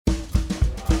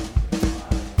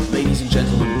Ladies and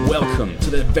gentlemen, welcome to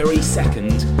the very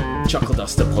second Chuckle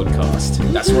Duster podcast.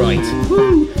 That's right.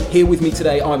 Woo! Here with me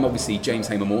today, I'm obviously James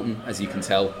Hamer Morton, as you can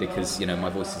tell, because my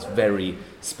voice is very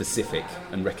specific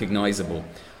and recognisable.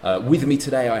 With me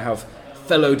today, I have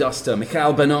fellow duster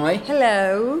Mikhail Banai.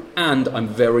 Hello. And I'm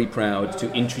very proud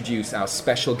to introduce our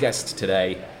special guest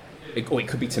today. It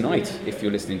could be tonight, if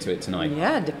you're listening to it tonight.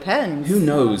 Yeah, depends. Who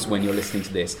knows when you're listening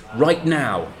to this? Right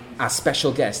now, our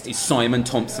special guest is Simon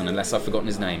Thompson, unless I've forgotten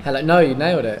his name. Hello, no, you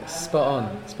nailed it. Spot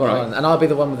on. And I'll be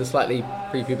the one with the slightly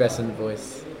prepubescent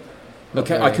voice.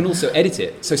 Okay, I can also edit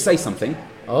it, so say something. Hey,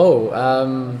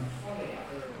 how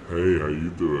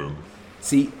you doing?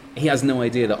 See, he has no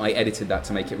idea that I edited that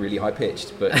to make it really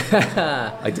high-pitched, but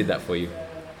I did that for you.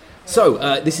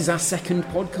 So, this is our second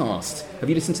podcast. Have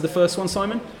you listened to the first one,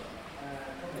 Simon?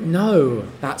 No.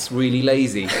 That's really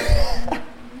lazy.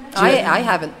 I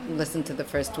haven't listened to the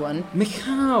first one.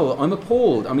 Mikhail, I'm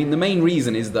appalled. I mean, the main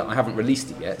reason is that I haven't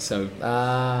released it yet, so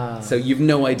you've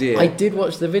no idea. I did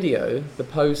watch the video, the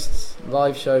post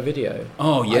live show video.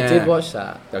 Oh, yeah. I did watch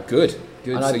that. Oh, good.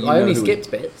 And so I only skipped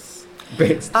bits.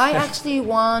 I actually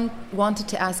wanted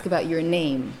to ask about your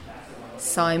name.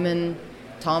 Simon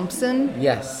Thompson?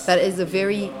 Yes. That is a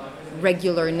very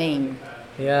regular name.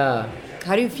 Yeah.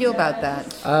 How do you feel about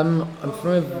that? I'm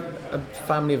from a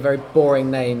family of very boring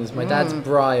names. My dad's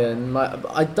Brian.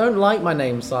 I don't like my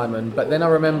name Simon, but then I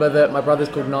remember that my brother's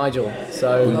called Nigel.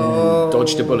 So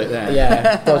dodged a bullet there.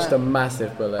 Yeah, dodged a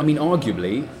massive bullet. I mean,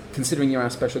 arguably, considering you're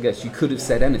our special guest, you could have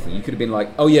said anything. You could have been like,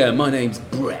 oh yeah, my name's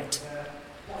Brett.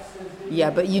 Yeah,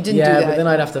 but you didn't do that. Yeah, but then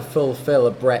I'd have to fulfill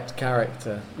a Brett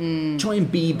character. Try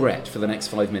and be Brett for the next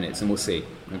 5 minutes and we'll see,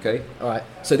 okay? All right.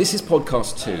 So this is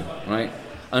podcast 2, right?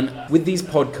 And with these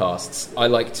podcasts, I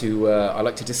like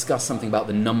to discuss something about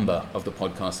the number of the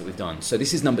podcast that we've done. So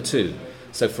this is number 2.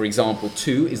 So for example,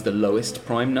 2 is the lowest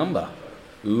prime number.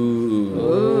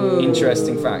 Ooh.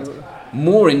 Interesting fact.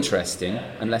 More interesting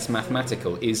and less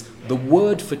mathematical is the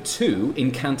word for 2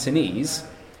 in Cantonese,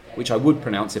 which I would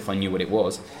pronounce if I knew what it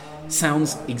was,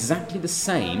 sounds exactly the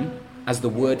same as the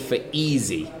word for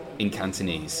easy in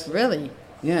Cantonese. Really?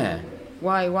 Yeah.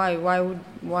 Why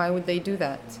would they do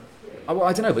that? Well,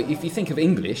 I don't know, but if you think of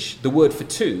English, the word for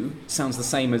 2 sounds the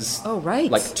same as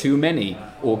like too many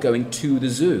or going to the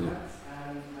zoo.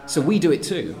 So we do it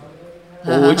too.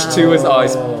 Or which 2 is I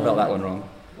spelled that one wrong.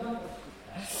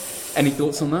 Any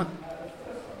thoughts on that?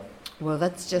 Well,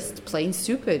 that's just plain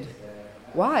stupid.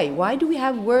 Why? Why do we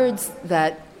have words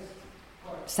that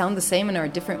sound the same and are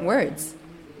different words?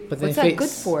 But then what's that good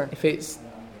for? If it's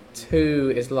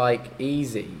 2 is like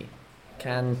easy,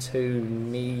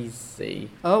 Cantonese.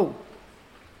 Oh.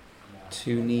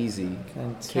 Tunisi.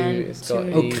 It's got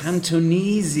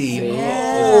Cantonese.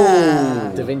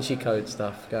 Yeah. Da Vinci Code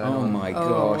stuff going on. Oh my gosh.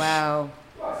 Oh, wow.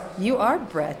 You are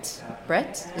Brett.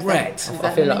 Brett? Brett.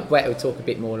 I feel like Brett would talk a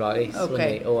bit more like this.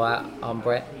 Okay. All right, I'm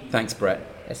Brett. Thanks, Brett.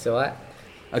 That's all right.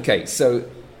 Okay, so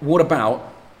what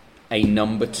about a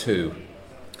number 2?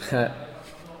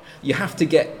 You have to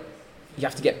get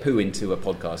poo into a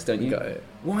podcast, don't you? Got it.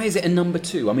 Why is it a number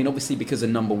 2? I mean, obviously because a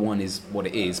number 1 is what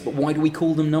it is, but why do we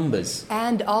call them numbers?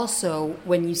 And also,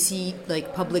 when you see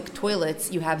like public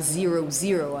toilets, you have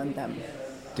 00 on them.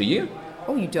 Do you?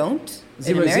 Oh, you don't?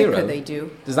 00? In America, they do.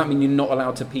 Does that mean you're not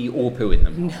allowed to pee or poo in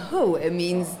them? No, it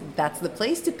means that's the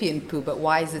place to pee and poo, but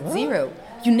why is it 0?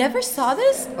 You never saw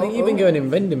this? I think you've been going in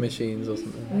vending machines or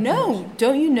something. No,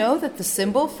 don't you know that the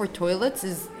symbol for toilets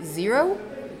is 0?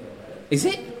 Is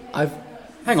it?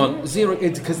 Hang on, 0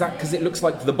 because it looks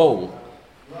like the bowl.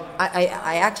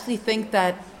 I actually think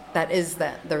that is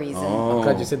the reason. I'm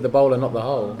glad you said the bowl and not the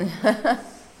hole.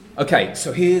 Okay,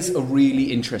 so here's a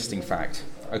really interesting fact.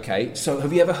 Okay, so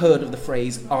have you ever heard of the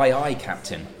phrase "aye aye,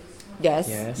 Captain"?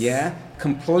 Yes. Yeah?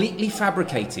 Completely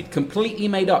fabricated, completely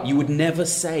made up. You would never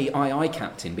say "aye aye,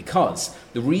 Captain" because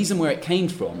the reason where it came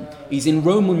from is in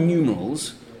Roman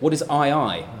numerals. What is aye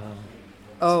aye?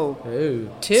 Oh. Ooh.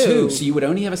 2. So you would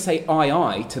only ever say aye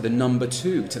aye to the number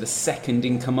 2, to the second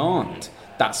in command.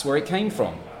 That's where it came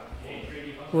from.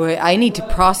 Wait, I need to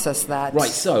process that.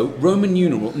 Right, so Roman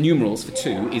numerals for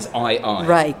 2 is aye aye.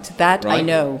 Right, that right? I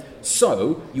know.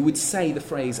 So you would say the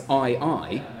phrase aye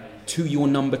aye to your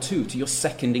number 2, to your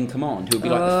second in command, who would be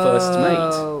like the first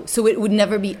mate. So it would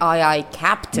never be aye aye,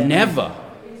 Captain. Never.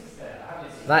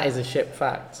 That is a ship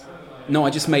fact. No, I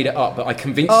just made it up, but I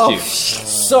convinced you.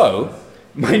 So,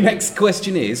 my next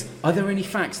question is, are there any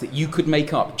facts that you could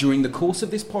make up during the course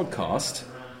of this podcast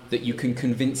that you can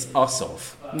convince us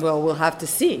of? Well, we'll have to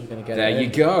see. There you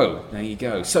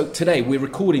go. So today we're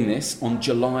recording this on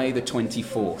July the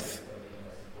 24th.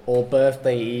 or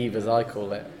birthday eve, as I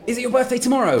call it. Is it your birthday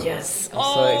tomorrow? Yes, I'm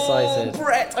so excited.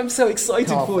 Brett, I'm so excited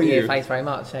Can't for forgive. you. Thanks very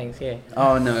much. Thanks, yeah.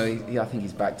 Oh no, I think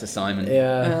he's back to Simon.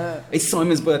 Yeah, It's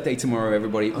Simon's birthday tomorrow,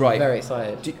 everybody. I'm Right. very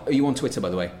excited. Are you on Twitter, by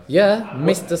the way? Yeah,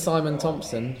 Mr. Simon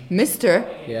Thompson. Mr.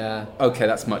 Yeah. Okay,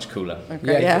 that's much cooler.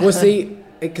 Okay, yeah. Well, see,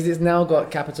 because it's now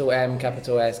got capital M,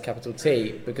 capital S, capital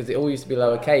T, because it all used to be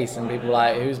lowercase, and people were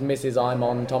like, who's Mrs.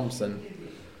 Imon Thompson?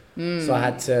 So I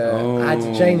had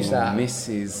to change that.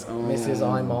 Mrs. Mrs.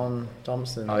 Imon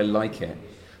Thompson. I like it.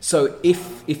 So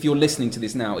if you're listening to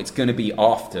this now, it's going to be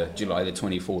after July the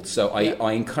 24th. So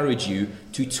I encourage you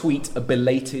to tweet a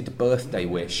belated birthday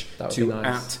wish That would to be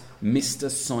nice. at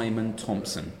Mr. Simon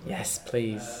Thompson. Yes,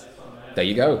 please. There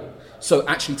you go. So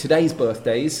actually today's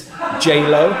birthdays,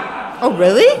 J-Lo. Oh,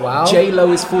 really? Wow.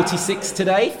 J-Lo is 46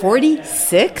 today.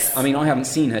 46? I mean, I haven't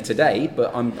seen her today,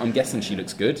 but I'm guessing she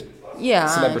looks good. Yeah.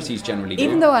 Celebrities generally do.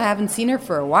 Even though I haven't seen her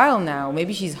for a while now,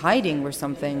 maybe she's hiding or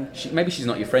something. Maybe she's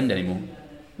not your friend anymore.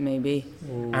 Maybe.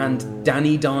 And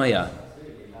Danny Dyer.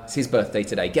 It's his birthday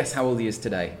today. Guess how old he is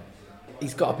today?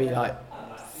 He's got to be like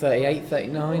 38,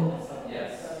 39.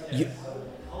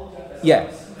 Yeah,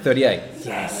 38.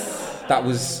 Yes. That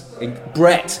was...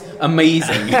 Brett,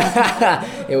 amazing.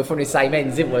 Yeah, we're from the same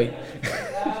ends, didn't we?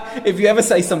 If you ever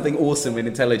say something awesome and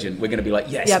intelligent, we're going to be like,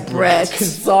 yes, Yeah, Brett.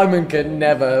 Simon could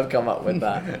never have come up with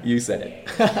that. You said it.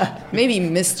 Maybe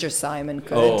Mr. Simon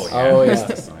could. Oh, yeah, Oh, yeah.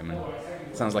 Mr. Simon.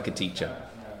 Sounds like a teacher.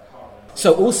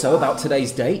 So also about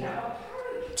today's date,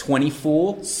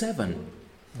 24/7.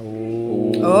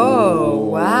 Oh,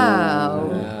 wow.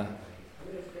 Yeah.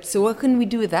 So what can we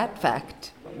do with that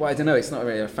fact? Well, I don't know. It's not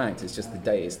really a fact. It's just the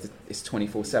day. It's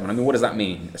 24/7. I mean, what does that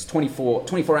mean? It's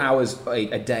 24 hours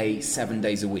a day, 7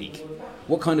 days a week.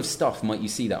 What kind of stuff might you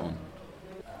see that on?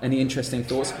 Any interesting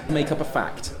thoughts? Make up a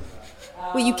fact.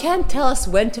 Well, you can't tell us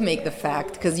when to make the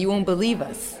fact because you won't believe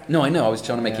us. No, I know. I was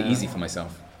trying to make it Yeah. easy for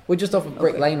myself. We're just off of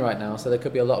Brick Lane right now, so there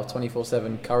could be a lot of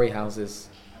 24/7 curry houses.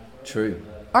 True.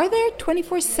 Are there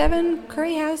 24/7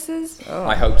 curry houses? Oh.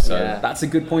 I hope so. Yeah. That's a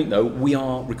good point, though. We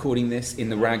are recording this in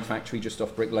the Rag Factory just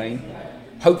off Brick Lane.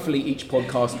 Hopefully each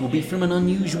podcast will be from an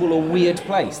unusual or weird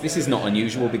place. This is not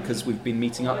unusual because we've been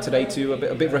meeting up today to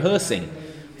a bit rehearsing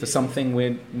for something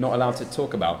we're not allowed to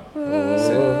talk about.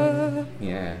 So,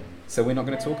 yeah. So we're not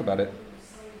going to talk about it.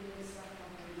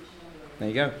 There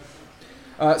you go.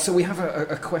 So we have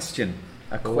a question.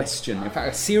 In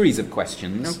fact, a series of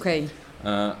questions. Okay.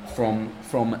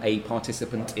 From a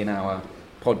participant in our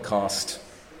podcast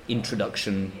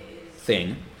introduction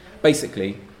thing.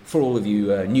 Basically, for all of you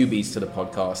newbies to the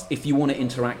podcast, if you want to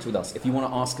interact with us, if you want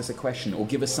to ask us a question or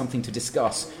give us something to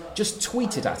discuss, just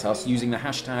tweet it at us using the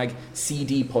hashtag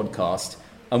CDPodcast,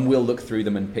 and we'll look through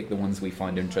them and pick the ones we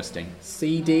find interesting.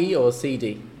 CD or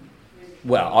CD?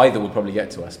 Well, either will probably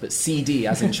get to us, but CD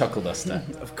as in Chuckle Duster,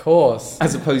 Of course.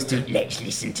 as opposed to Let's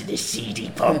listen to the CD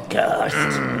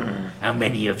podcast. How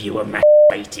many of you are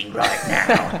masturbating right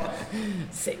now?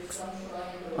 6.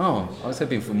 oh, I was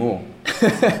hoping for more.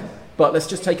 But let's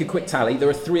just take a quick tally. There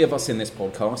are 3 of us in this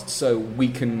podcast, so we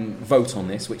can vote on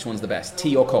this. Which one's the best,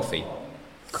 tea or coffee?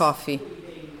 Coffee.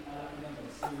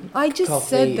 I just Coffee.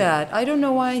 said that. I don't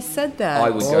know why I said that. I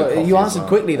would go coffee. You as answered well.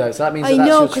 quickly though, so that means I that's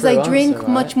know your because true I drink answer,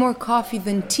 much right? more coffee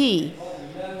than tea.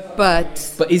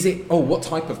 But But is it? Oh, what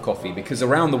type of coffee? Because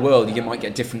around the world, you might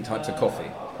get different types of coffee.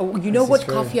 oh, you know This what is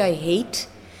true. coffee I hate?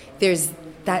 There's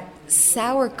that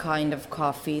sour kind of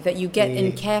coffee that you get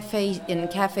in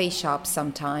cafe shops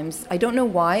sometimes. I don't know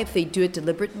why, if they do it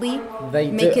deliberately. They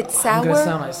make do. it sour. I'm going to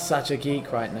sound like such a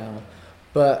geek right now.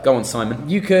 But Go on, Simon.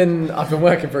 you can, I've been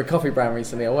working for a coffee brand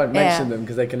recently, I won't mention Yeah. them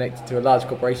because they're connected to a large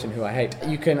corporation who I hate.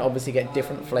 You can obviously get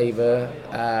different flavour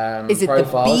Is it the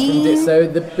profiles bean? so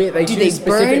the bit they Do choose they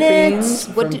burn specific it? beans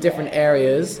What from do- different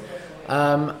areas.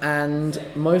 And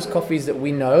most coffees that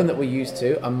we know and that we're used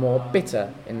to are more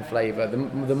bitter in flavour.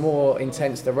 The more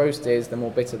intense the roast is, the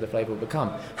more bitter the flavour will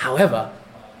become. However,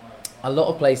 a lot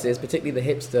of places, particularly the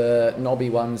hipster knobby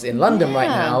ones in London right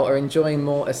Yeah. now, are enjoying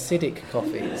more acidic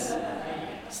coffees.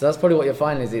 So that's probably what you're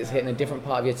finding is it's hitting a different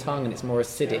part of your tongue and it's more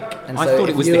acidic. And I so thought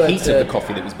it if was you the were heat to- of the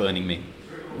coffee that was burning me.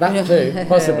 That too,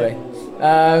 possibly.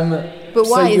 But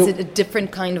So why? Is you're- it a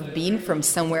different kind of bean from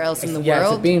somewhere else in the Yeah, it's a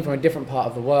world? bean from a different part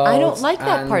of the world. I don't like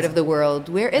that and- part of the world.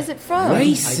 Where is it from?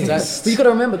 Racist. Exactly. But you've got to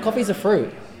remember, coffee's a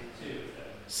fruit.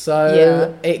 So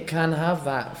Yeah. it can have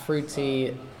that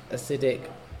fruity, acidic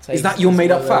taste. Is that your as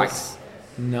made-up well fact? as-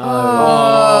 No.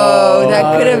 Oh,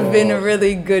 that could have been a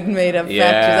really good made-up fact. 'Cause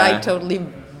Yeah. I totally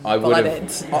I would bought have.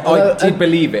 it. I did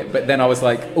believe it, but then I was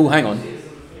like, oh, hang on.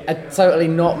 A totally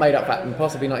not made up fact and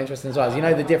possibly not interesting as well. Is you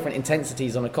know the different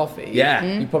intensities on a coffee? Yeah.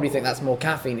 Mm-hmm. You probably think that's more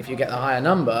caffeine if you get the higher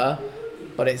number,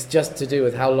 but it's just to do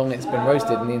with how long it's been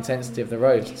roasted and the intensity of the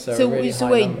roast. So, a really So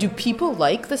high wait, number. do people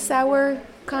like the sour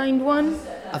kind one?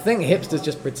 I think hipsters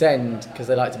just pretend because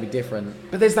they like to be different.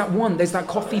 But there's that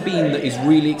coffee bean that is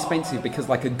really expensive because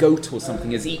like a goat or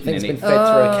something has I eaten think it's in been it. fed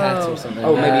through a cat or something.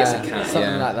 Oh, maybe it's a cat, Something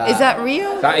yeah. like that. Is that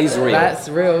real? That is real. That's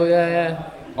real,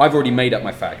 yeah. I've already made up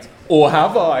my fact. Or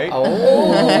have I?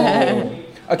 Oh,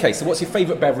 Okay, so what's your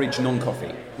favourite beverage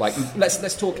non-coffee? Like,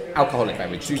 let's talk alcoholic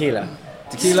beverage. tequila.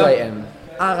 Tequila? Straight in.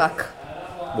 Arak.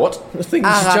 What? I think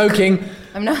he's Arak. joking.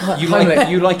 I'm not. You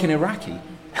like an Iraqi?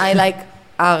 I like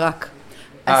arak.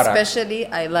 Arak. Especially,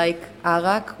 I like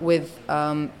arak with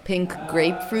pink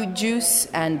grapefruit juice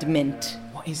and mint.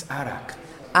 What is Arak?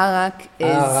 Arak is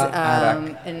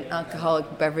Arak. an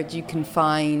alcoholic beverage you can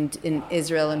find in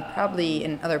Israel and probably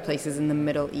in other places in the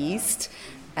Middle East.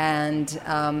 And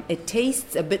it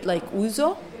tastes a bit like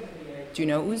ouzo. Do you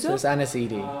know So ouzo? it's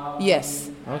aniseedy. Yes.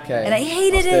 Okay. And I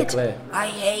hated I'll steer it. clear. I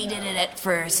hated it at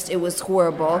first. It was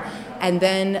horrible. And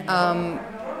then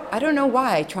I don't know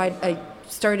why I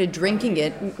started drinking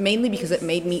it mainly because it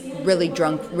made me really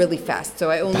drunk really fast. So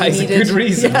I only That is a needed good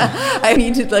reason. Yeah, I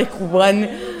needed like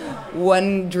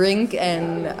one drink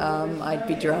and I'd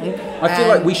be drunk. I feel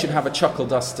like And- we should have a Chuckle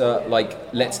Duster, like,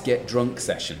 let's get drunk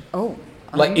session. Oh,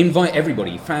 Like, invite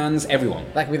everybody, fans, everyone.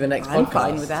 That could be the next I'm podcast.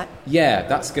 fine with that. Yeah,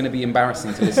 that's going to be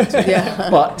embarrassing to listen to. Yeah.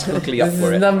 But totally up This for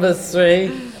is it. number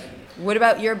 3. What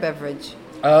about your beverage?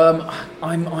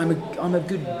 I'm a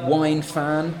good wine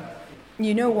fan.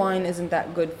 You know wine isn't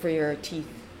that good for your teeth.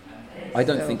 I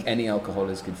don't So- think any alcohol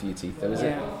is good for your teeth, though, is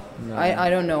it? I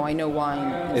don't know. I know wine.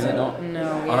 Is it not? No.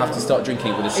 I'll have to start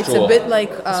drinking it with a It's straw. a bit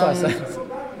like That's what I said.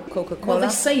 Coca-Cola. Well, they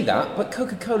say that, but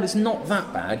Coca-Cola's not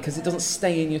that bad because it doesn't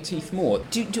stay in your teeth more.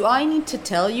 Do I need to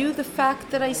tell you the fact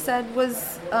that I said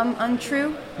was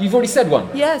untrue? You've already said one.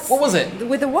 Yes. What was it?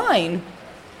 With the wine.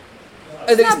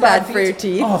 It's not bad for your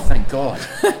teeth. Oh, thank God.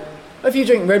 If you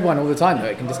drink red wine all the time, though,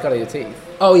 it can discolour your teeth.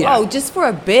 Oh, yeah. Oh, just for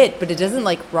a bit, but it doesn't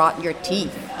like rot your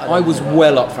teeth. I was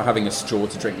well up for having a straw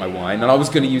to drink my wine, and I was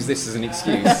going to use this as an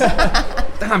excuse.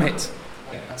 Damn it.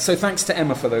 So thanks to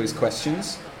Emma for those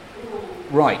questions.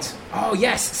 Right. Oh,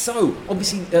 yes. So,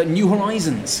 obviously, New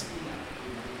Horizons.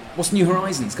 What's New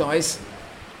Horizons, guys?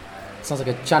 Sounds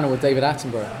like a channel with David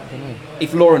Attenborough. I don't know.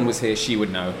 If Lauren was here, she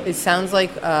would know. It sounds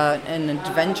like an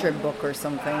adventure book or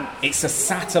something. It's a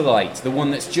satellite, the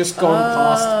one that's just gone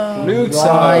past Pluto.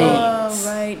 right.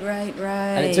 Oh, right.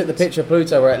 And it took the picture of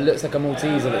Pluto where it looks like a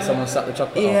Malteser that someone sucked the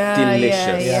chocolate off. Yeah,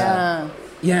 Delicious. Yeah.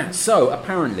 Yeah, so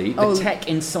apparently the Oh. tech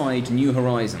inside New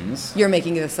Horizons. You're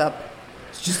making this up.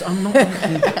 It's just, I'm not.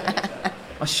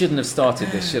 I shouldn't have started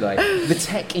this, should I? The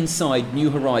tech inside New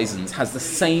Horizons has the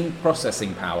same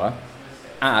processing power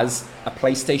as a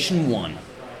PlayStation 1,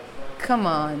 Come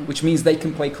on. which means they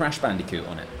can play Crash Bandicoot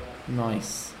on it.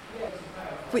 Nice.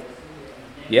 Wait,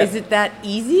 Yeah. is it that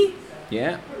easy?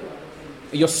 Yeah.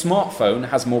 Your smartphone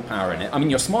has more power in it. I mean,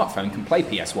 your smartphone can play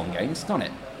PS1 games, can't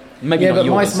it? Maybe Yeah, not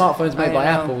but my yours. smartphone's made I by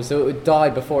know. Apple, so it would die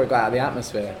before it got out of the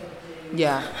atmosphere.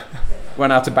 Yeah.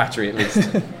 Run out of battery at least.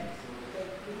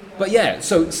 But yeah,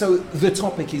 so the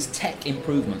topic is tech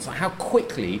improvements. Like how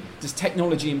quickly does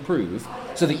technology improve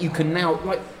so that you can now,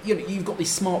 like, you know, you've got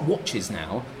these smart watches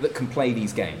now that can play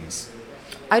these games.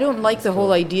 I don't like the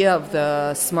whole idea of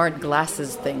the smart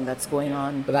glasses thing that's going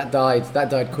on. But that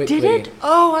died quickly. Did it?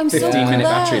 Oh, I'm so 15-minute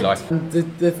glad. battery life.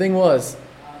 The thing was,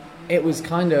 it was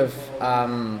kind of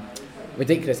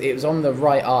ridiculous. It was on the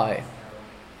right eye,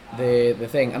 the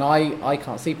thing, and I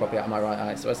can't see properly out of my right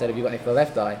eye. So I said, "Have you got any for the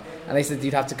left eye?" And they said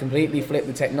you'd have to completely flip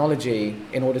the technology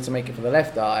in order to make it for the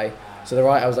left eye. So the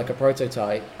right eye was like a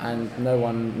prototype, and no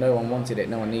one wanted it,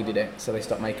 no one needed it, so they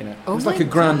stopped making it. Oh It was my like a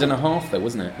grand God. and a half, though,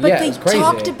 wasn't it? But Yeah, it they was crazy.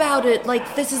 talked about it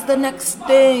like this is the next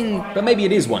thing. But maybe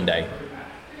it is one day.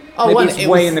 Oh, Maybe well, it's it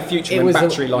way was- in the future it when was a-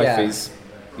 battery life yeah. is,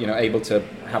 you know, able to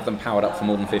have them powered up for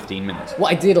more than 15 minutes.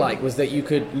 What I did like was that you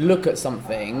could look at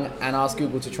something and ask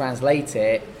Google to translate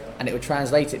it, and it would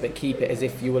translate it but keep it as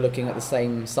if you were looking at the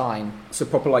same sign. So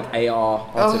proper like AR,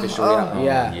 artificial oh. reality.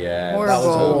 Yeah. Yeah. That was Horrible.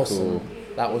 so awesome. cool.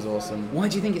 That was awesome. Why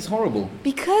do you think it's horrible?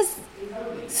 Because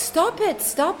stop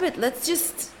it. Let's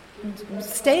just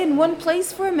stay in one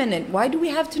place for a minute. Why do we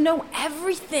have to know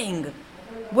everything?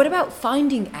 What about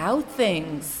finding out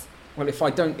things? Well, if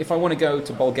I want to go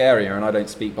to Bulgaria and I don't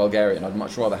speak Bulgarian, I'd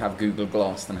much rather have Google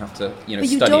Glass than have to, you know, But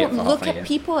you study it don't for look half a year. at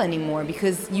people anymore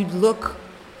because you look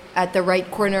at the right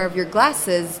corner of your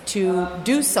glasses to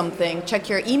do something, check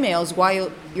your emails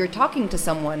while you're talking to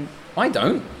someone I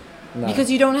don't. No.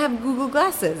 because you don't have Google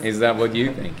Glasses. Is that what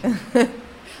you think?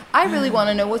 I really want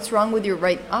to know what's wrong with your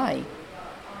right eye.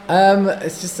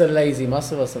 It's just a lazy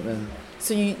muscle or something.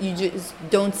 So you just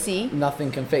don't see?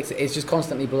 Nothing can fix it. It's just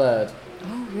constantly blurred.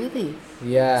 Oh, really?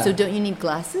 Yeah. So don't you need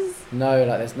glasses? No,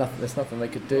 like there's nothing they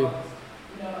could do.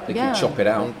 They Yeah. can chop it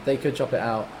out. They could chop it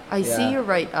out. I Yeah. see your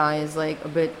right eye is like a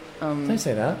bit. Don't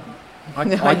say that. I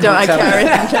can't can't. tell I anything.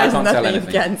 there's tell nothing. You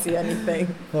anything. can't see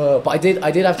anything. But I did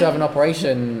have to have an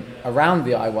operation around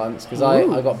the eye once because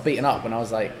Ooh. I got beaten up when I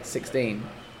was like 16,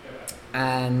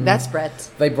 and That's Brett.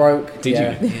 they broke. Did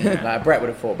yeah, you? Like, Brett would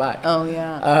have fought back. Oh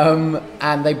yeah.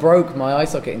 And they broke my eye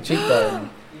socket and cheekbone.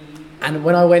 And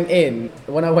when I went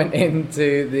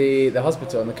into the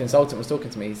hospital and the consultant was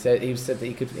talking to me, he said that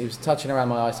he was touching around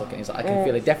my eye socket. And he's like, I can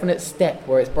feel a definite step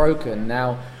where it's broken.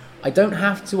 Now, I don't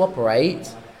have to operate,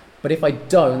 but if I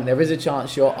don't, there is a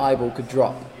chance your eyeball could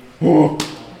drop.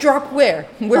 Drop where?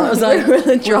 Where was like- will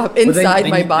it drop? But then- Inside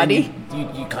then my you- body?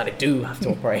 then you kind of do have to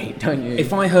operate, don't you?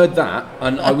 If I heard that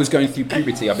and I was going through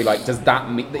puberty, I'd be like, is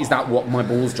that what my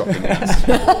balls dropping means?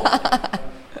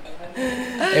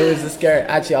 It was a scary.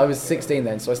 Actually, I was 16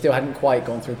 then, so I still hadn't quite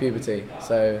gone through puberty.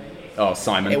 So Oh,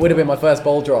 Simon. it would have been my first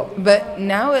ball drop. But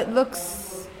now it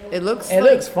looks. It looks. It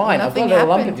like looks fine. I've got a nothing little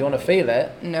lump. happened. If you want to feel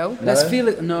it, No. Let's No? feel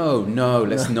it. No,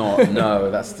 let's not.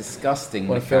 No, that's disgusting.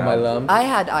 want to feel my Mikhail. lump. I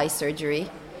had eye surgery.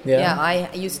 Yeah? I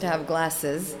used to have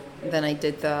glasses. Then I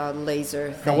did the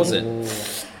laser thing. How was it?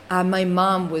 My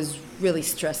mom was really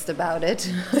stressed about it.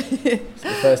 It's the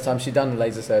first time she'd done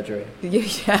laser surgery.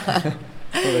 Yeah.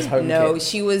 All those home No, kits.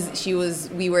 she was.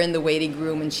 We were in the waiting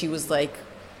room, and she was like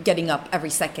getting up every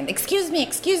second. Excuse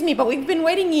me, but we've been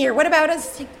waiting here. What about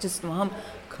us? Like, just Mom,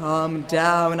 calm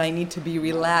down. I need to be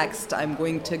relaxed. I'm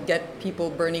going to get people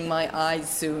burning my eyes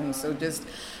soon. So just,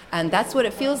 and that's what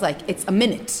it feels like. It's a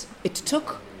minute. It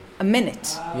took a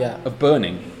minute. Yeah. Of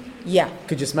burning. Yeah.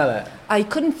 Could you smell it? I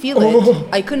couldn't feel it.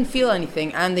 I couldn't feel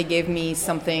anything, and they gave me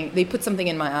something. They put something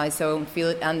in my eye so I wouldn't feel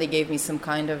it, and they gave me some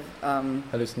kind of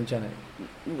Hallucinogenic.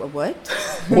 what?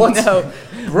 What? No,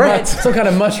 Brett. Some kind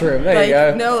of mushroom. There like you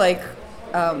go. no, like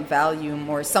Valium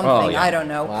or something. Oh, yeah. I don't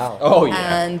know. Wow. Oh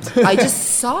yeah. And I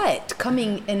just saw it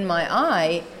coming in my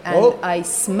eye, and Oh. I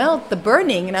smelled the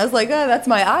burning, and I was like, "Oh, that's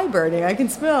my eye burning. I can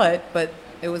smell it." But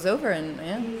it was over, and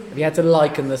yeah, If you had to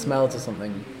liken the smell to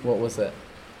something, what was it?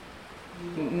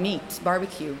 meat,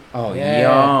 barbecue. Oh Yeah.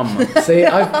 yum. See,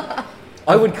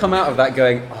 I would come out of that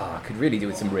going, oh, I could really do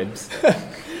with some ribs.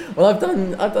 I've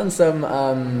done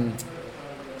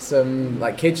some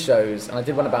like kids shows, and I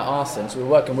did one about arson. So we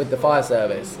were working with the fire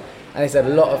service, and they said a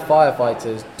lot of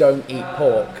firefighters don't eat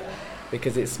pork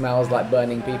because it smells like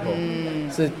burning people.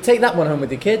 So take that one home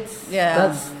with your kids.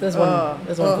 Yeah. There's one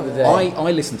for the day.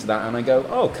 I listen to that and I go,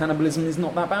 oh, cannibalism is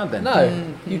not that bad then. No,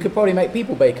 you could probably make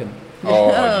people bacon. Oh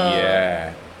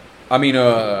yeah. I mean,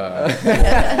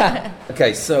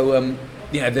 okay, so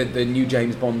yeah, the new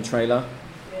James Bond trailer.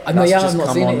 I know, That's yeah, just I've not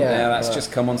come seen on, it yet. Yeah, that's but-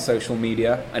 just come on social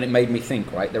media, and it made me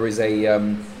think. Right, there is a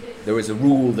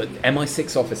rule that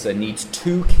MI6 officer needs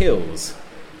 2 kills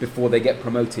before they get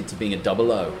promoted to being a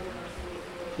 00.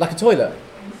 like a toilet.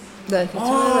 The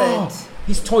toilet.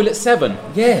 He's toilet 7.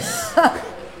 Yes.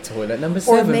 Toilet number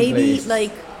 7, Or maybe please.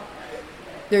 like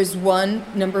there's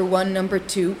number 1, number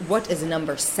 2. What is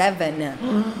number 7?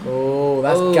 Oh,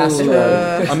 that's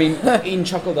gastro. I mean, in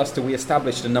Chuckle Duster, we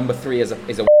established a number 3 is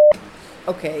a.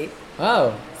 Okay,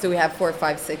 Oh, so we have 4,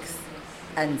 5, 6,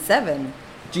 and 7.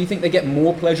 Do you think they get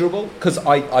more pleasurable? Because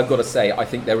I've got to say, I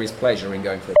think there is pleasure in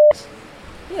going for.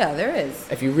 Yeah, there is.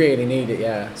 if you really need it,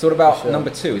 yeah. So what about For sure. number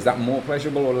 2? Is that more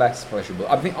pleasurable or less pleasurable?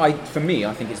 For me,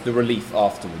 I think it's the relief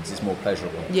afterwards is more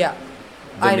pleasurable Yeah.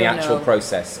 than I the don't actual know.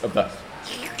 process of the.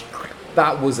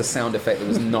 That was a sound effect that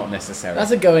was not necessary.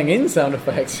 That's a going in sound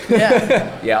effect.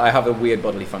 Yeah. Yeah, I have a weird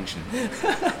bodily function.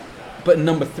 But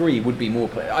number 3 would be more.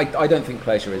 I don't think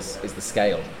pleasure is the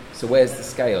scale. So where's the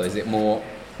scale? Is it more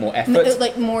effort?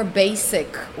 Like more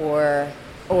basic or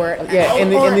Yeah, in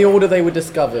the order they were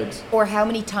discovered. or how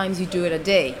many times you do it a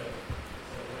day.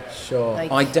 Sure.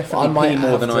 Like- I definitely I might pee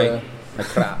more have than to- I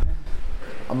crap.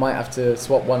 I might have to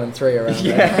swap 1 and 3 around.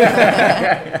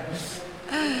 Yeah.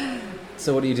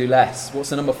 So what do you do less? What's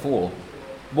the number 4?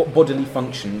 What bodily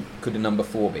function could a number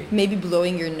 4 be? Maybe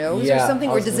blowing your nose Yeah, or something,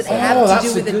 I or was does gonna it say. have Oh, to that's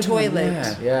do a with the good one,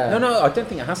 toilet? Yeah. No, I don't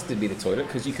think it has to be the toilet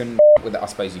because you can with it. I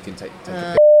suppose you can take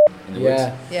a in the Yeah.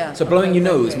 woods. Yeah. So blowing your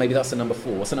Okay, nose, okay. maybe that's the number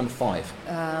 4. What's the number 5?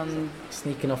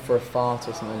 Sneaking off for a fart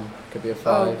or something. Could be a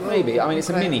 5. Oh, Maybe. I mean, it's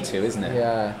a Okay. mini 2, isn't it?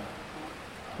 Yeah.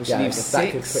 Which Yeah, I leaves guess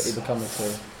that could 6. quickly become a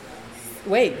 2.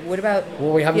 Wait, what about?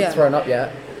 Well, we haven't Yeah. thrown up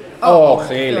yet. Oh, Oh,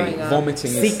 clearly. throwing up.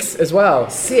 Vomiting is... 6 as well.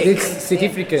 Sick.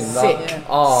 Significant. Sick. Like, Yeah.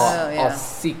 oh, Oh, yeah.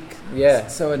 sick. Yeah.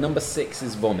 So a number 6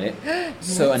 is vomit.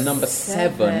 So a number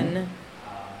 7...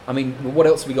 I mean, what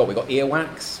else have we got? We got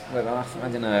earwax. Well, I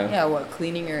don't know. Yeah, what,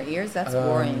 cleaning your ears? That's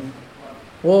boring.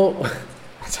 Well,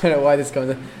 I don't know why this comes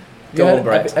in. Go on,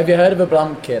 Brett. Have you heard of a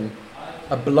blumpkin?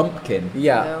 A blumpkin.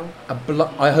 Yeah. No.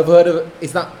 I have heard of.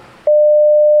 Is that?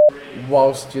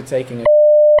 Whilst you're taking a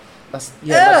That's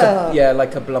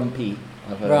like a blumpy.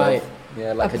 I've heard Right. Of.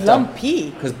 Yeah, like A a dump.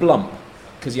 blumpy? Because blump.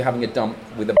 Because you're having a dump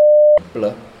with a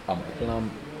blump. blump.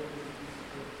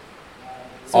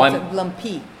 So it's a I'm-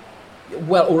 blumpy.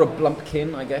 Well, or a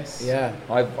blumpkin, I guess. Yeah.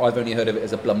 I've only heard of it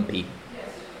as a blumpy.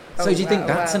 So Oh, do you think wow,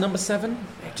 that's wow. a number 7?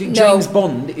 No. James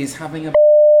Bond is having a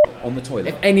on the toilet.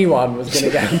 If anyone was going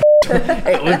to get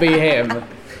it would be him.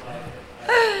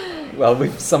 Well,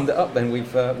 we've summed it up then. We've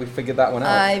figured that one out.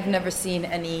 I've never seen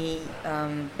any,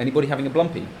 Anybody having a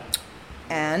blumpy?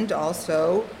 and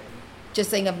also, just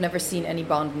saying I've never seen any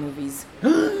Bond movies.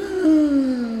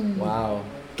 Wow.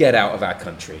 Get out of our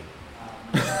country.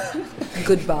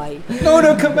 Goodbye.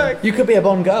 No, come back. You could be a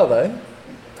Bond girl though.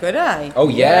 Could I? Oh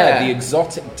yeah, Yeah. the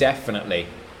exotic, definitely.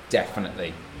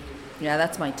 Yeah,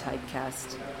 that's my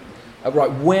typecast.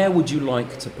 Right, where would you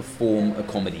like to perform a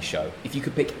comedy show? If you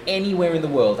could pick anywhere in the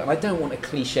world, and I don't want a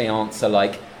cliche answer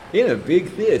like, in a big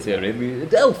theatre in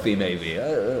Delphi maybe.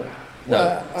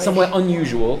 No, somewhere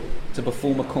unusual to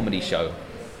perform a comedy show.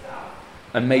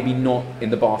 And maybe not in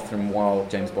the bathroom while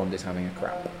James Bond is having a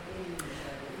crap.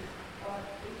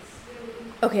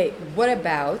 Okay, what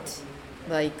about,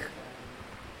 like,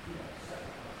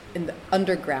 in the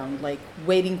underground, like,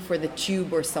 waiting for the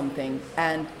tube or something,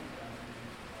 and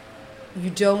you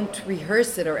don't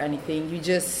rehearse it or anything, you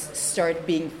just start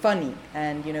being funny,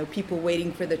 and, you know, people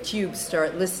waiting for the tube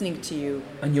start listening to you.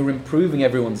 And you're improving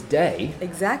everyone's day.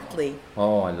 Exactly.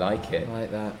 Oh, I like it. Like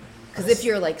that. Because if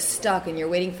you're, like, stuck and you're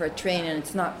waiting for a train and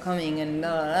it's not coming and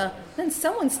then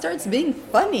someone starts being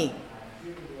funny.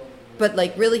 But,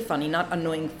 like, really funny, not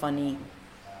annoying funny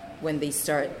when they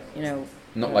start, you know.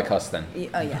 Not like us then.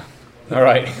 Oh, yeah. All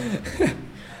right.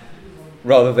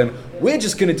 Rather than, we're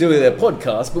just going to do a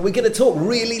podcast, but we're going to talk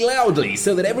really loudly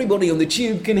so that everybody on the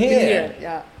tube can hear.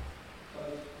 Yeah.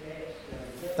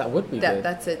 That would be good.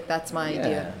 That's it. That's my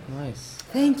idea. Nice.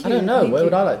 Thank you. I don't know. Thank Where you.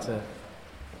 would I like to?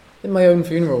 I think my own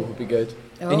funeral would be good.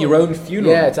 In your own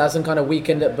funeral. Yeah, to have some kind of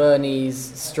Weekend at Bernie's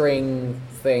string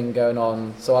thing going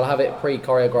on. So I'll have it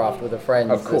pre-choreographed with a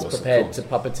friend Of course, that's of prepared course. to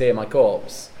puppeteer my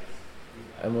corpse.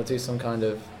 And we'll do some kind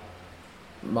of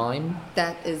mime.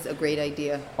 That is a great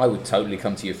idea. I would totally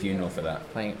come to your funeral for that.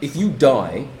 Thanks. If you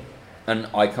die and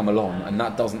I come along and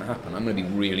that doesn't happen, I'm going to be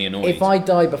really annoyed. If I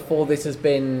die before this has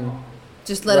been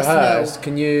Just let rehearsed, us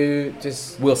can you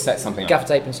just We'll set something gaffer up.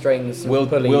 tape and strings? And We'll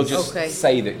pulleys? just Okay.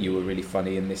 say that you were really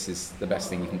funny and this is the best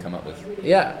thing you can come up with.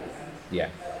 Yeah. Yeah.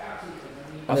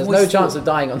 And there's no chance of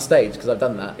dying on stage because I've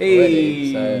done that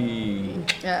already. So. know.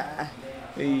 Yeah.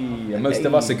 And most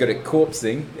of us are good at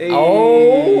corpsing.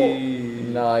 Oh.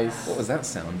 Nice. What was that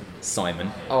sound?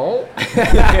 Simon. Oh.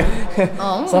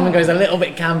 Oh. Someone goes a little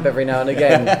bit camp every now and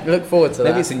again. Look forward to that.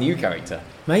 Maybe it's a new character.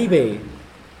 Maybe.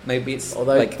 Maybe it's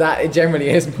Although like that generally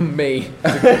is me,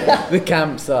 the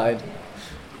camp side.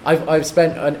 I've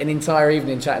spent an entire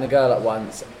evening chatting to a girl at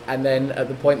once, and then at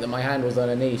the point that my hand was on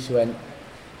her knee, she went,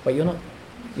 "Wait, you're not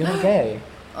gay?"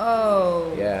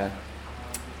 Oh. Yeah.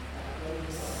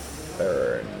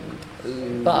 Burn.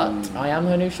 But I am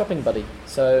her new shopping buddy,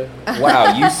 so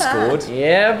wow, you scored.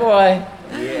 yeah, boy.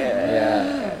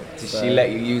 Yeah. Did So- she let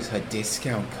you use her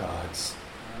discount cards?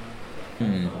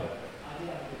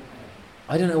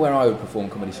 I don't know where I would perform a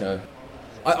comedy show.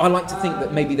 I like to think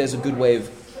that maybe there's a good way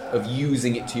of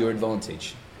using it to your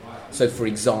advantage. So, for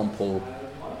example,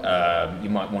 you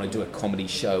might want to do a comedy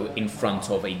show in front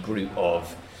of a group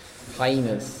of.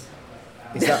 Hyenas.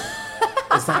 Is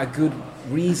that a good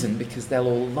reason? Because they'll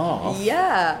all laugh.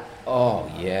 Yeah. Oh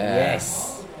yeah.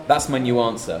 Yes. That's my new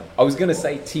answer. I was going to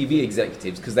say TV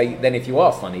executives because then if you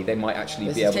are funny, they might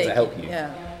actually be able to help you.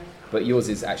 Yeah. But yours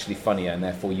is actually funnier, and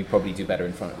therefore you probably do better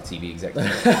in front of the TV executive.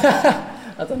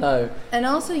 I don't know. And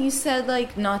also, you said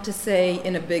like not to say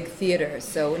in a big theater,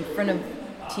 so in front of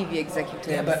TV executives.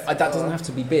 Yeah, but that doesn't have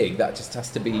to be big. That just has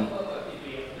to be.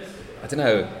 I don't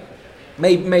know.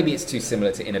 Maybe it's too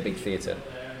similar to in a big theatre.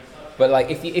 But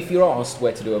like, if you're asked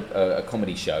where to do a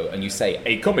comedy show and you say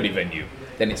a comedy venue,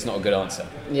 then it's not a good answer.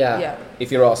 Yeah. Yeah.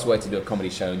 If you're asked where to do a comedy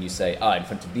show and you say in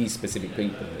front of these specific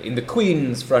people in the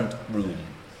Queen's front room,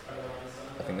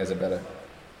 I think there's a better.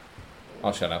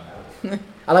 I'll shut up.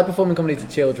 I like performing comedy to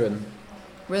children.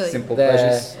 Really. Simple They're-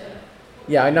 pleasures.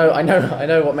 Yeah, I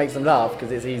know what makes them laugh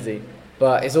because it's easy.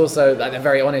 But it's also like, they're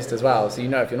very honest as well, so you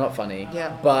know if you're not funny.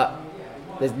 Yeah. But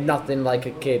there's nothing like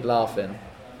a kid laughing.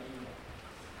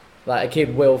 Like a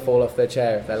kid will fall off their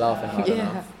chair if they're laughing hard Yeah.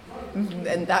 enough.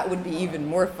 And that would be even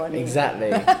more funny.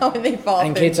 Exactly. When they fall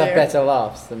And off kids their have chair. better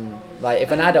laughs than, like,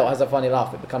 if an adult has a funny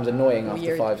laugh, it becomes annoying after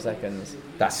Weird. 5 seconds.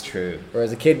 That's true.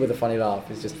 Whereas a kid with a funny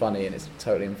laugh is just funny and it's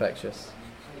totally infectious.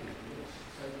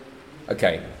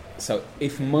 Okay, so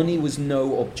if money was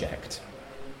no object,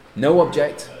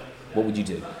 what would you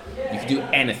do? You could do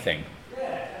anything.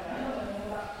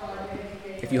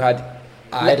 If you had,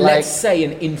 let's say,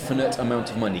 an infinite amount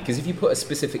of money, because if you put a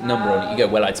specific number on it, you go,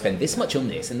 well, I'd spend this much on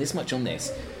this and this much on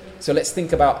this. So let's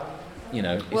think about,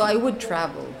 Well, I would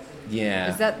travel. yeah.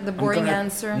 Is that the I'm boring glad-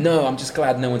 answer? No, I'm just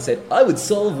glad no one said, I would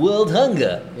solve world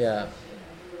hunger. Yeah.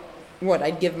 What,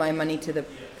 I'd give my money to the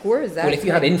poor? Is that? Well, if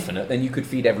you had infinite, then you could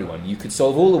feed everyone. You could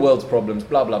solve all the world's problems,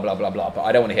 blah, blah, blah, blah, blah, but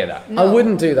I don't want to hear that. No. I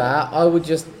wouldn't do that. I would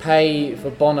just pay for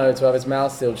Bono to have his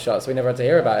mouth sealed shut so we never had to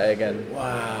hear about it again.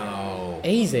 Wow.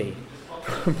 Easy.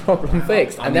 Problem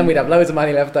fixed. And then we'd have loads of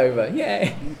money left over.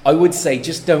 Yay. I would say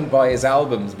just don't buy his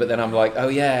albums, but then I'm like, oh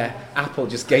yeah, Apple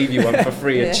just gave you one for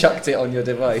free and Yeah. chucked it on your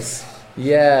device.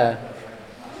 Yeah.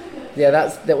 Yeah,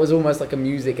 that was almost like a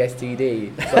music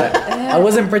STD. But I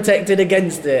wasn't protected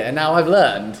against it, and now I've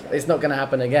learned it's not going to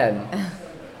happen again.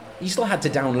 You still had to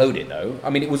download it though. I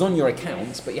mean, it was on your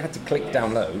account, but you had to click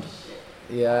download.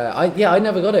 Yeah, I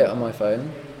never got it on my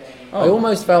phone. I Oh.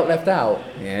 almost felt left out.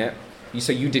 Yeah.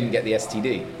 So you didn't get the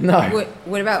STD? No.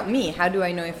 What about me? How do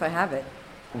I know if I have it?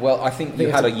 Well, I think you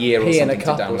It had was a year or pee in a something to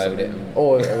cup or download it. something.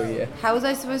 Or yeah. How was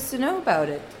I supposed to know about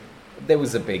it? There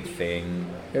was a big thing.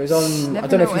 It was on. Never I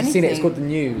don't know know if you've seen it. It's anything. called The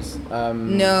News.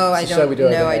 No, I it's a show we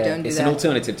don't. do No, over I here. don't do It's that. an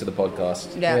alternative to the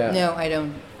podcast. Yeah, Yeah. no, I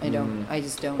don't. I don't. I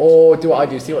just don't. Or do what I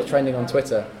do. See what's trending on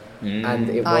Twitter. And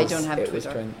it was. I don't have it was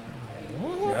Twitter.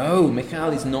 No, Mikhail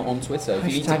is not on Twitter. If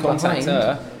you need to Hashtag contact behind.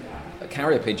 her, a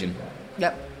carrier pigeon.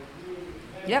 Yep.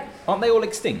 Yep. Aren't they all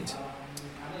extinct?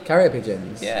 Carrier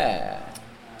pigeons. Yeah.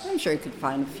 I'm sure you could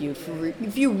find a few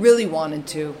if you really wanted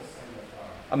to.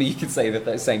 I mean, you could say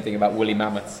the same thing about woolly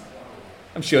mammoths.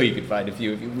 I'm sure you could find a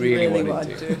few if you really, Really wanted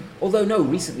want to. to. Although, no,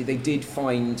 recently they did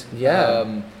find... Yeah.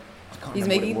 I can't He's remember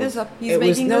making what it this was. up. He's It was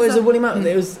making no, it this was a up. woolly mammoth.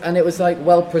 It was like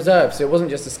well preserved, so it wasn't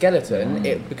just a skeleton.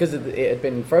 It because it had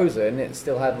been frozen, it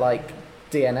still had like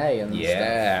DNA and stuff.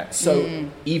 Yeah. So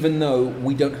even though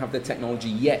we don't have the technology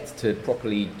yet to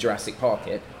properly Jurassic Park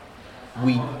it,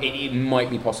 it might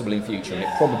be possible in future, and it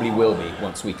probably will be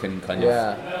once we can kind of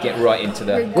Yeah. get right into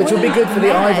the... Which would be good for the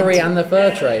Mad. ivory and the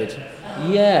fur trade.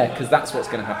 Yeah, because that's what's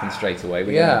going to happen straight away.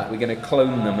 Yeah. We're going to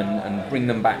clone them and bring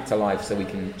them back to life so we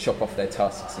can chop off their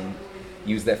tusks and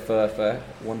use their fur for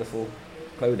wonderful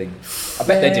clothing. I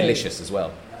bet they're Yay. delicious as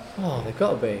well. Oh, they've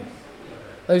got to be.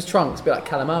 Those trunks, a bit like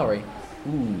calamari.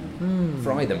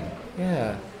 Fry them.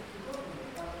 Yeah.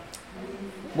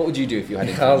 What would you do if you had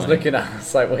it? I was looking at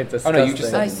us like we're disgusting. Oh, no, you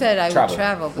just I said I Travel. would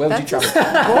travel. But Where would you that's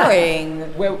travel?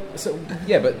 boring. Well, so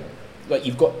yeah, but like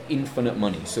you've got infinite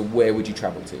money, so where would you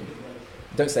travel to?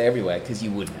 Don't say everywhere because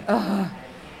you wouldn't. Well,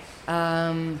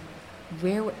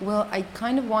 I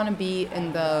kind of want to be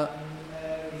in the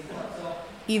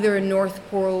either North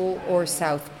Pole or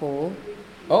South Pole.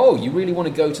 Oh, you really want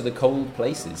to go to the cold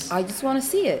places? I just want to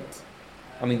see it.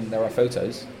 I mean, there are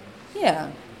photos,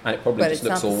 Yeah, and it probably but just it's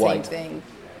looks not all the white. same thing.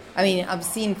 I mean, I've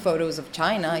seen photos of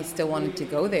China. I still wanted to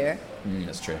go there.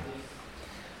 That's true.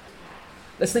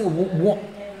 Let's think of what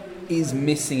is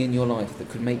missing in your life that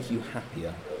could make you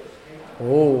happier.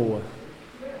 Oh.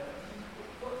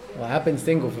 Well, I've been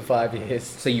single for 5 years.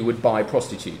 So you would buy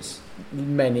prostitutes.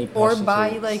 Many Or buy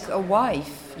prostitutes. like a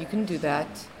wife. You can do that.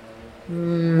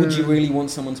 Would you really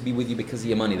want someone to be with you because of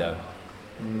your money, though?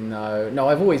 No,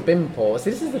 I've always been poor. See,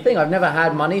 this is the thing. I've never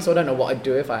had money, so I don't know what I'd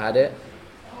do if I had it.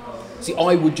 See,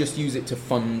 I would just use it to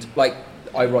fund. Like,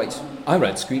 I write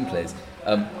screenplays.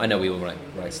 I know we all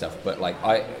write stuff, but like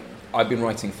I've been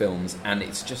writing films, and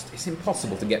it's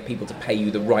impossible to get people to pay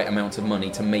you the right amount of money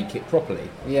to make it properly.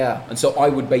 Yeah. And so I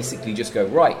would basically just go,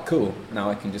 right, cool. Now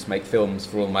I can just make films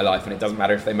for all my life, and it doesn't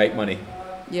matter if they make money.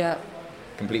 Yeah.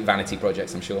 Complete vanity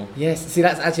projects, I'm sure. Yes. See,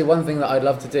 that's actually one thing that I'd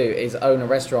love to do is own a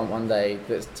restaurant one day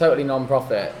that's totally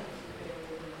non-profit.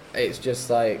 It's just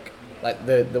like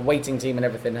the waiting team and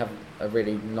everything have a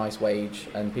really nice wage,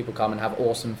 and people come and have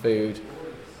awesome food.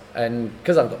 And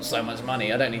because I've got so much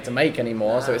money, I don't need to make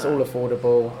anymore, so it's all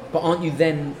affordable. But aren't you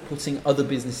then putting other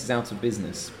businesses out of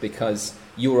business because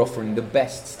you're offering the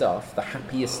best stuff, the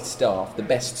happiest staff, the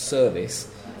best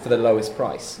service for the lowest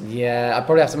price? Yeah, I'd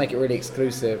probably have to make it really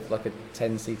exclusive, like a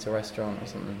 10-seater restaurant or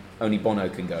something. Only Bono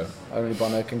can go. Only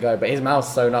Bono can go, but his mouth's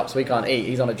sewn up, so he can't eat.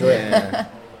 He's on a drip. Yeah.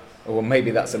 Or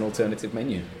maybe that's an alternative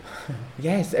menu.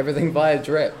 Yes, everything via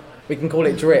drip. We can call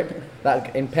it drip.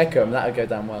 That in Peckham, that would go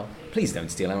down well. Please don't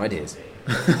steal our ideas.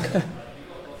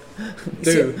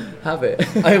 have it.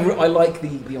 I like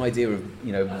the idea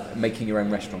of making your own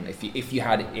restaurant. If you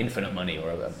had infinite money or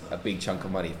a big chunk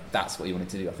of money, that's what you wanted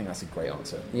to do. I think that's a great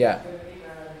answer. Yeah.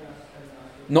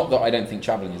 Not that I don't think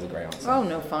traveling is a great answer. Oh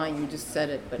no, fine. You just said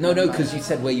it. But No, never because mind. you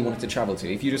said where you wanted to travel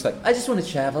to. If you just like, I just want to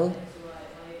travel.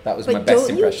 That was But my best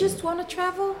don't impression. you just want to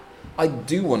travel? I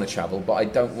do want to travel, but I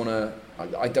don't want to.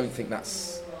 I don't think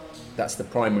that's the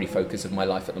primary focus of my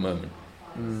life at the moment.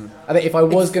 I think if I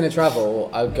was going to travel,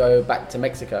 I would go back to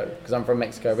Mexico because I'm from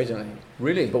Mexico originally.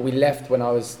 Really? But we left when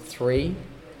I was 3,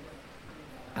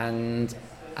 and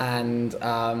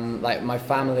like my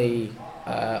family,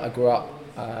 I grew up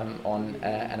on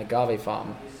an agave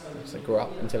farm. So I grew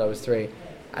up until I was 3,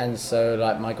 and so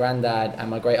like my granddad and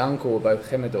my great uncle were both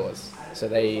jimadores. So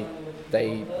they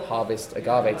harvest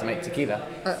agave to make tequila.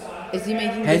 Is he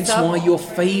making Hence this up? why your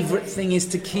favourite thing is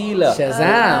tequila.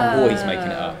 Shazam! Oh, he's making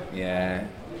it up. Yeah.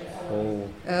 Oh.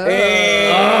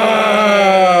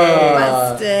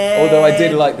 Busted. Although I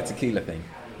did like the tequila thing.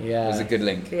 Yeah. It was a good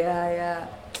link. Yeah.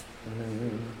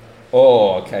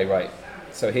 Oh, okay, right.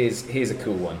 So here's a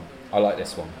cool one. I like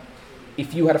this one.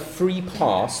 If you had a free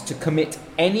pass to commit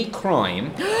any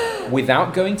crime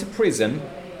without going to prison,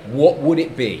 what would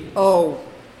it be? Oh,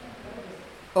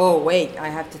 wait. I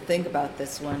have to think about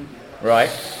this one. Right.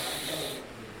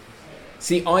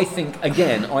 See, I think,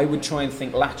 again, I would try and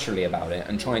think laterally about it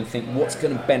and try and think what's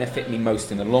going to benefit me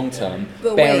most in the long term,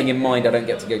 But bearing wait. in mind I don't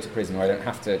get to go to prison or I don't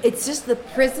have to... It's just the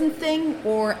prison thing,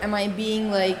 or am I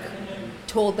being like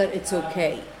told that it's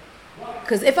okay?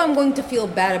 Because if I'm going to feel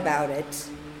bad about it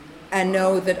and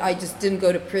know that I just didn't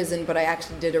go to prison, but I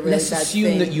actually did a really Let's bad assume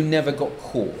thing. that you never got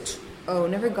caught. Oh,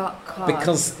 never got caught.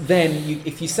 Because then,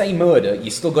 if you say murder,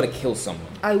 you still got to kill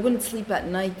someone. I wouldn't sleep at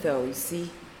night, though. You see?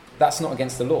 That's not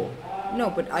against the law. No,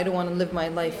 but I don't want to live my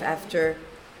life after,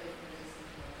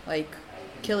 like,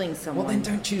 killing someone. Well, then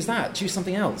don't choose that. Choose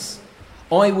something else.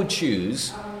 I would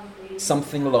choose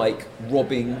something like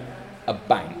robbing a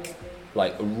bank,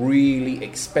 like a really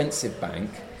expensive bank,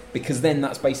 because then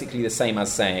that's basically the same as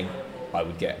saying, I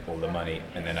would get all the money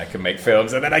and then I can make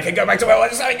films and then I can go back to where I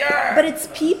was saying, yeah! But it's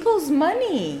people's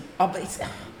money. Oh,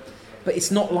 but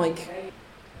it's not like...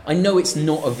 I know it's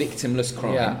not a victimless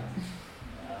crime. Yeah.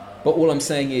 But all I'm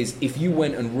saying is, if you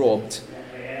went and robbed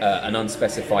an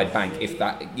unspecified bank, if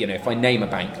I name a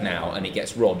bank now and it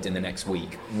gets robbed in the next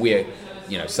week, we're,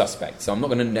 suspect. So I'm not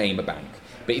going to name a bank.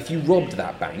 But if you robbed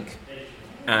that bank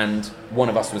and one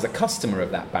of us was a customer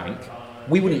of that bank,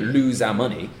 we wouldn't lose our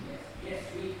money.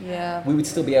 Yeah. We would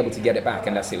still be able to get it back,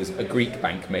 unless it was a Greek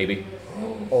bank, maybe.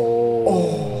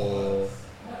 Oh.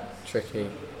 Tricky.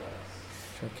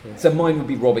 So mine would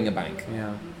be robbing a bank.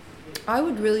 Yeah. I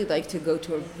would really like to go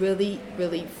to a really,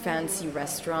 really fancy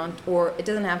restaurant, or it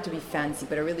doesn't have to be fancy,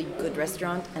 but a really good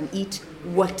restaurant, and eat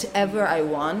whatever I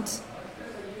want.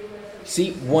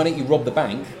 See, why don't you rob the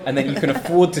bank, and then you can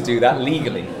afford to do that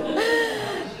legally.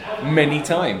 Many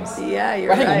times. Yeah, you're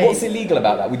But hang on, right. what's illegal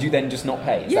about that? Would you then just not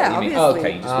pay? Is Yeah, that what you mean? obviously. Oh,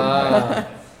 okay, you just wouldn't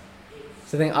pay.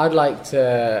 So I think I'd like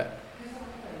to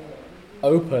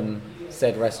open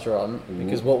said restaurant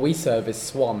because what we serve is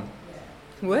swan.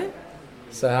 What?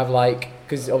 So have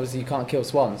because obviously you can't kill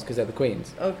swans because they're the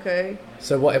queens. Okay.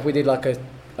 So what if we did like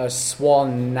a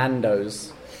swan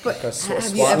Nando's? But Like a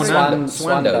have you ever-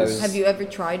 Swandos. Have you ever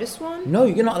tried a swan? No,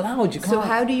 you're not allowed. You can't. So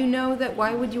how do you know that?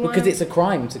 Why would you want? Because it's a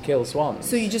crime to kill swans.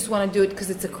 So you just want to do it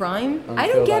because it's a crime? I I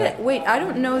don't feel get like- it. Wait, I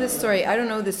don't know this story. I don't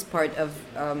know this part of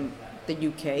the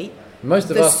UK.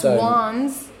 Most of The us don't.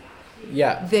 swans,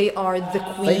 Yeah. they are the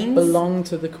They queens, belong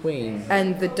to the queen.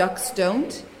 and the ducks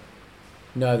don't.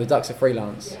 No, the ducks are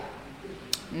freelance.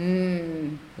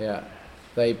 Yeah.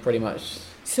 They pretty much.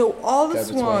 So all the Go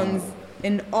between. swans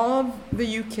in all of the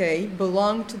UK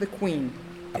belong to the queen.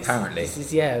 Apparently. This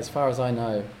is, yeah, as far as I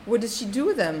know. What does she do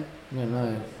with them? I don't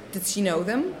know. Does she know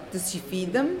them? Does she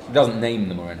feed them? She doesn't name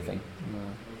them or anything.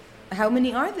 How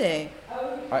many are they?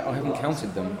 I haven't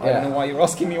counted them. I Yeah. don't know why you're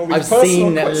asking me all these I've personal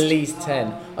seen at questions. least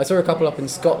 10. I saw a couple up in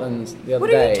Scotland the other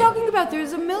What day. are you talking about?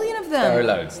 There's a million of them. There are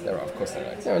loads. There are, of course, there are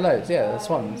loads. There are loads, yeah, they're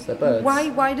swans, they're birds.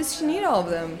 Why does she need all of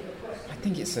them? I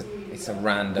think it's a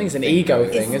random. I think it's an thing. ego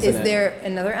It's thing, Is isn't it? there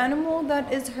another animal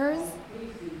that is hers?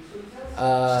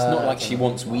 not like she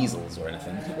wants weasels or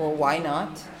anything. Well, why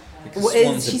not? Because Well,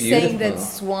 swans is are she saying beautiful. that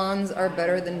swans are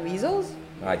better than weasels?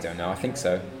 I don't know. I think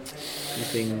so.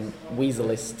 He's being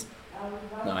weaselist.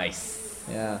 Nice.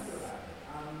 Yeah.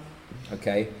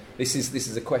 Okay. This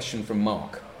is a question from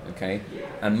Mark. Okay.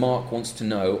 And Mark wants to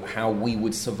know how we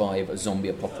would survive a zombie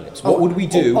apocalypse. What would we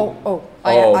do?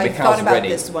 I Mikhail's thought about ready.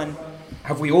 this one.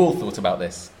 Have we all thought about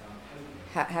this?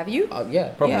 Have you? Yeah.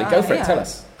 Probably. Yeah, Go for it. yeah. Tell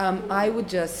us. I would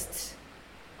just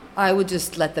I would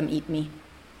just let them eat me.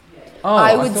 Oh,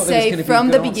 I would thought there was say gonna be a from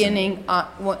good the answer. beginning,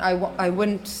 I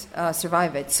wouldn't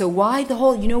survive it. So why the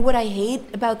whole? You know what I hate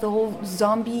about the whole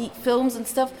zombie films and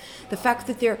stuff? The fact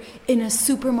that they're in a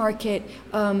supermarket,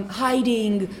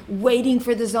 hiding, waiting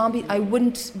for the zombie. I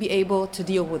wouldn't be able to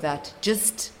deal with that.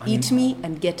 Just eat me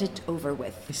and get it over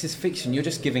with. This is fiction. You're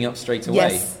just giving up straight away.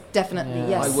 Yes, definitely.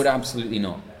 Yes. I would absolutely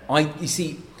not. You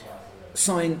see,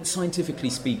 scientifically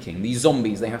speaking, these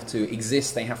zombies, they have to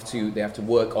exist. They have to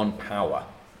work on power,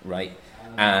 right?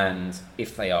 And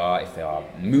if they are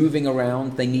moving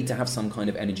around, they need to have some kind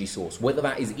of energy source. Whether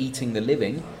that is eating the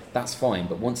living, that's fine.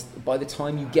 But by the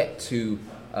time you get to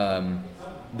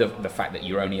the fact that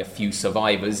you're only a few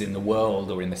survivors in the world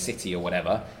or in the city or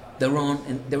whatever,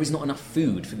 there is not enough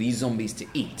food for these zombies to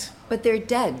eat. But they're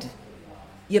dead.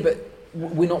 Yeah, but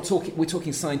we're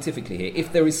talking scientifically here.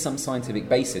 If there is some scientific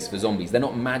basis for zombies, they're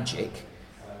not magic.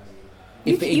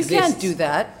 If it You exists, can't do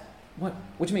that. What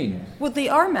do you mean? Well, they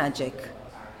are magic.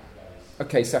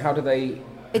 Okay, so how do they?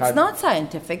 It's not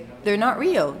scientific. They're not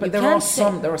real. But You there can't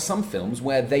are some films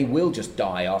where they will just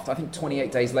die after. I think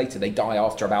 28 days later, they die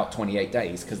after about 28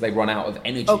 days because they run out of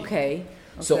energy. Okay.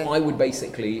 So okay. I would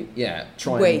basically,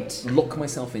 try Wait. and lock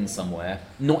myself in somewhere,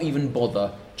 not even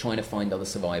bother trying to find other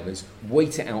survivors,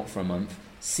 wait it out for a month,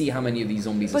 see how many of these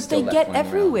zombies are But still they left get running around.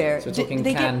 everywhere. So we're talking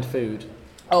They get- canned food.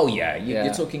 Oh yeah, Yeah.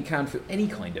 you're talking canned food, any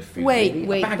kind of food. Wait, really.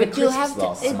 wait, a bag but of you'll crisps have to-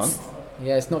 last it's- month.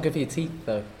 Yeah, it's not good for your teeth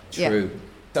though. Yeah. True.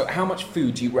 So how much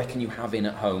food do you reckon you have in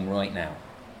at home right now?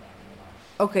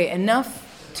 Okay,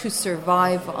 enough to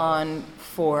survive on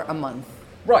for a month.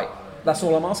 Right, that's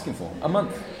all I'm asking for. A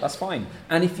month, that's fine.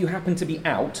 And if you happen to be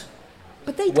out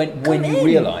But they when come you in.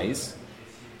 realise,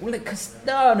 well, because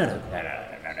no.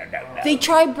 They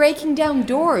try breaking down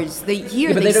doors. They hear,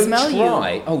 Yeah, but they they don't smell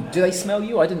try. you. Oh, do they smell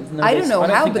you? I didn't know. I don't know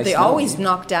how, think but they smell always you.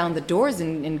 knock down the doors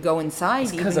and go inside.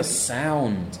 It's because of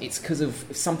sound. It's because of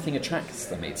something attracts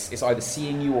them. It's either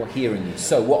seeing you or hearing you.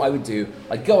 So what I would do,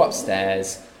 I'd go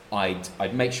upstairs.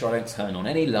 I'd make sure I don't turn on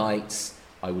any lights.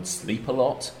 I would sleep a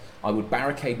lot. I would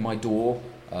barricade my door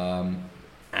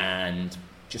and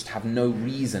just have no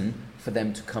reason for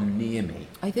them to come near me.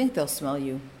 I think they'll smell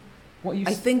you. What are you?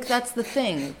 I think that's the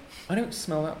thing. I don't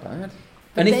smell that bad.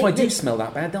 But And if they- I do they- smell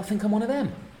that bad, they'll think I'm one of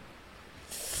them.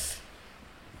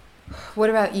 What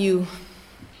about you?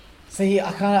 See,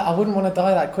 I wouldn't want to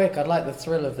die that quick. I'd like the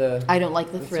thrill of the I don't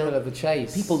like the thrill thrill. of the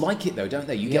chase. People like it though, don't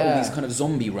they? You get all Yeah. these kind of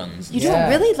zombie runs. You Yeah.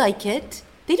 don't really like it.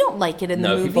 They don't like it in the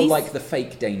No, movies. people like the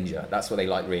fake danger. That's what they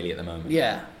like really at the moment.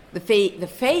 Yeah. the fake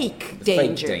fake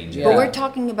danger. danger. But Yeah. we're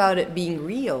talking about it being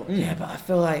real. Yeah, but I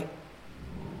feel like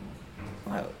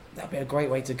that'd be a great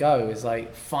way to go. Is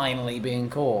like finally being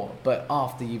caught, but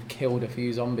after you've killed a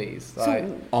few zombies, like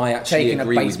I actually taking a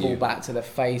agree with baseball you. bat to the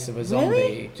face of a zombie.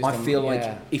 Really? Just I feel like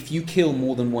yeah. if you kill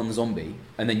more than one zombie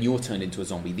and then you're turned into a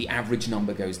zombie, the average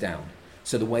number goes down.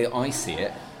 So the way I see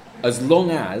it, as long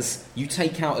as you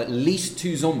take out at least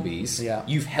 2 zombies, Yeah.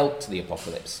 you've helped the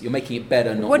apocalypse. You're making it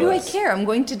better, not What do I worse. care? I'm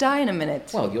going to die in a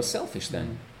minute. Well, you're selfish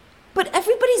then. But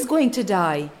everybody's going to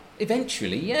die.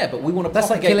 Eventually, yeah, but we want to That's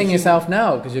like propagate killing the yourself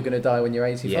now because you're going to die when you're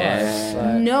 85. Yeah.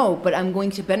 So- No, but I'm going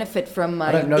to benefit from my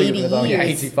I don't know 80 you're going to die when years. you're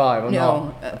 85 or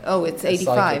no. not. It's It's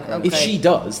 85. psychic. Okay. If she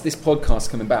does, this podcast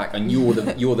coming back and you're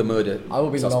the murder I will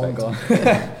be suspect. long gone.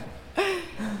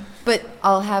 But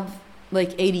I'll have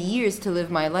like 80 years to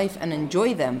live my life and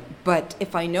enjoy them. But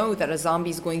if I know that a zombie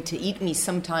is going to eat me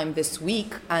sometime this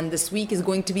week, and this week is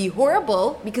going to be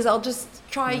horrible because I'll just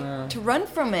try to run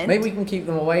from it. Maybe we can keep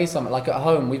them away somewhere. Like at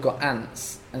home, we've got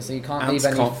ants, and so you can't Ants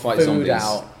leave any can't fight food zombies.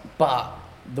 out. But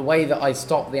the way that I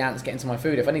stop the ants getting to my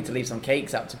food, if I need to leave some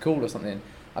cakes out to cool or something,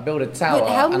 I build a tower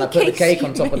how and many I put the cakes cake do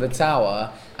on you top of the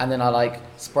tower, and then I like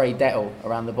spray Dettol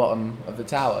around the bottom of the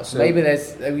tower. So So- maybe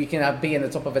we can be in the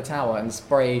top of a tower and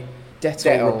spray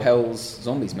Dettol repels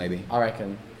zombies, maybe. I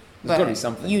reckon. There's got to be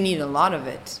something. You need a lot of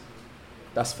it.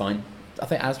 That's fine. I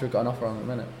think Asda got an offer on at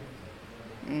the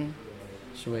minute.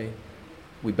 Should we?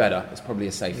 We better. It's probably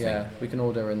a safe Yeah, thing. we can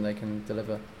order and they can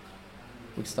deliver.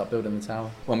 We can start building the tower.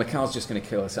 Well, Mikhail's just going to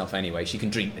kill herself anyway. She can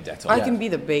drink the Dettol. I Yeah. can be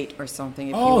the bait or something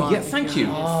if you Oh, want. yeah, thank you.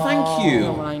 Thank you.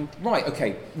 Don't mind. Right,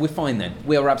 okay. We're fine then.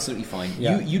 We're absolutely fine.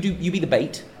 Yeah. You be the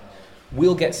bait.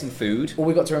 We'll get some food. All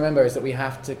we've got to remember is that we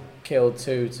have to kill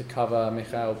 2 to cover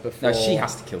Mikhail before... No, she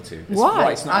has to kill 2. It's Why?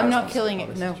 right, it's I'm our not responsibility. killing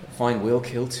it. No. Fine, we'll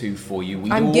kill 2 for you. We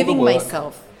do all I'm the giving work.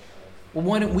 myself. Well,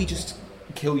 why don't we just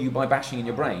kill you by bashing in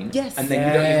your brain? Yes. And then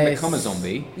you don't even Yes. become a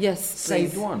zombie. Yes,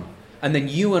 Saved please. one. And then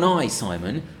you and I,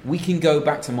 Simon, we can go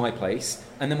back to my place,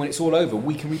 and then when it's all over,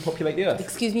 we can repopulate the Earth.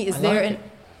 Excuse me, is I there like an it.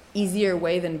 easier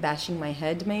way than bashing my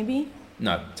head, maybe?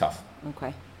 No, tough.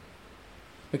 Okay.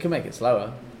 We can make it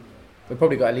slower. We've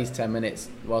probably got at least 10 minutes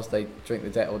whilst they drink the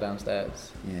Dettol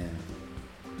downstairs. Yeah.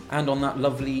 And on that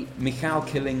lovely Michal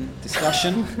killing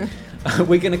discussion,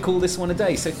 we're going to call this one a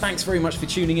day. So thanks very much for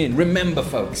tuning in. Remember,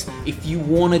 folks, if you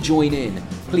want to join in,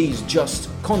 please just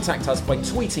contact us by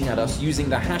tweeting at us using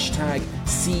the hashtag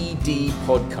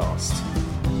CDPodcast.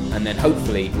 And then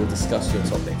hopefully we'll discuss your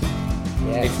topic.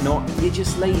 Yes. If not, you're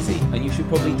just lazy and you should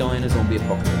probably die in a zombie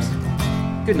apocalypse.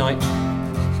 Good night.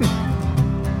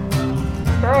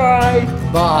 Bye.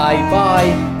 Bye.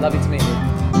 Bye. Lovely to meet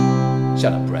you.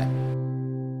 Shut up, Brett.